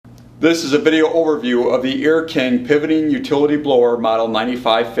This is a video overview of the Air King Pivoting Utility Blower Model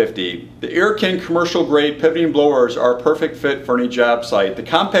 9550. The Air King commercial grade pivoting blowers are a perfect fit for any job site. The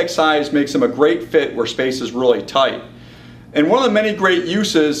compact size makes them a great fit where space is really tight. And one of the many great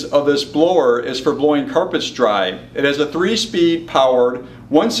uses of this blower is for blowing carpets dry. It has a 3-speed powered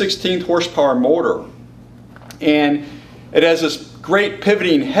 1/16 horsepower motor. And it has this great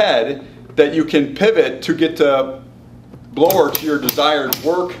pivoting head that you can pivot to get the blower to your desired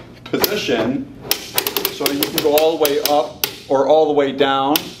work position, so you can go all the way up or all the way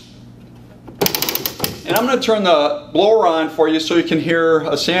down. And I'm going to turn the blower on for you so you can hear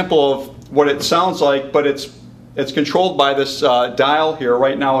a sample of what it sounds like, but it's controlled by this dial here.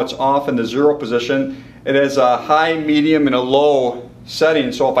 Right now it's off in the 0 position. It has a high, medium, and a low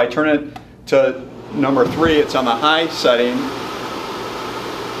setting, so if I turn it to number 3, it's on the high setting.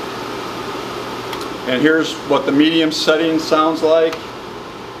 And here's what the medium setting sounds like.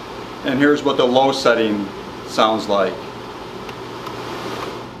 And here's what the low setting sounds like.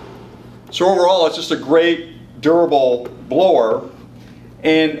 So overall, it's just a great, durable blower.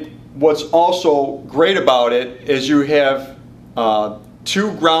 And what's also great about it is you have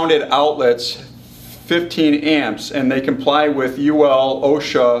 2 grounded outlets, 15 amps, and they comply with UL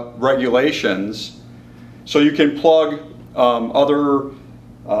OSHA regulations. So you can plug other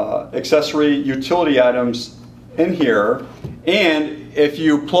accessory utility items in here, and if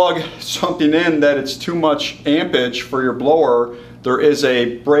you plug something in that it's too much ampage for your blower, there is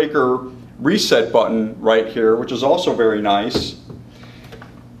a breaker reset button right here, which is also very nice.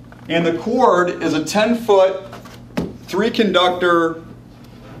 And the cord is a 10-foot 3-conductor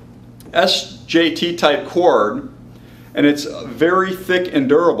SJT type cord, and it's very thick and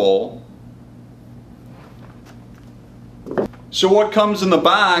durable. So what comes in the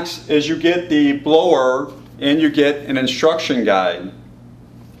box is you get the blower and you get an instruction guide.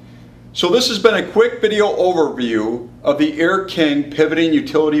 So this has been a quick video overview of the Air King Pivoting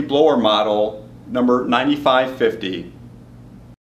Utility Blower Model number 9550.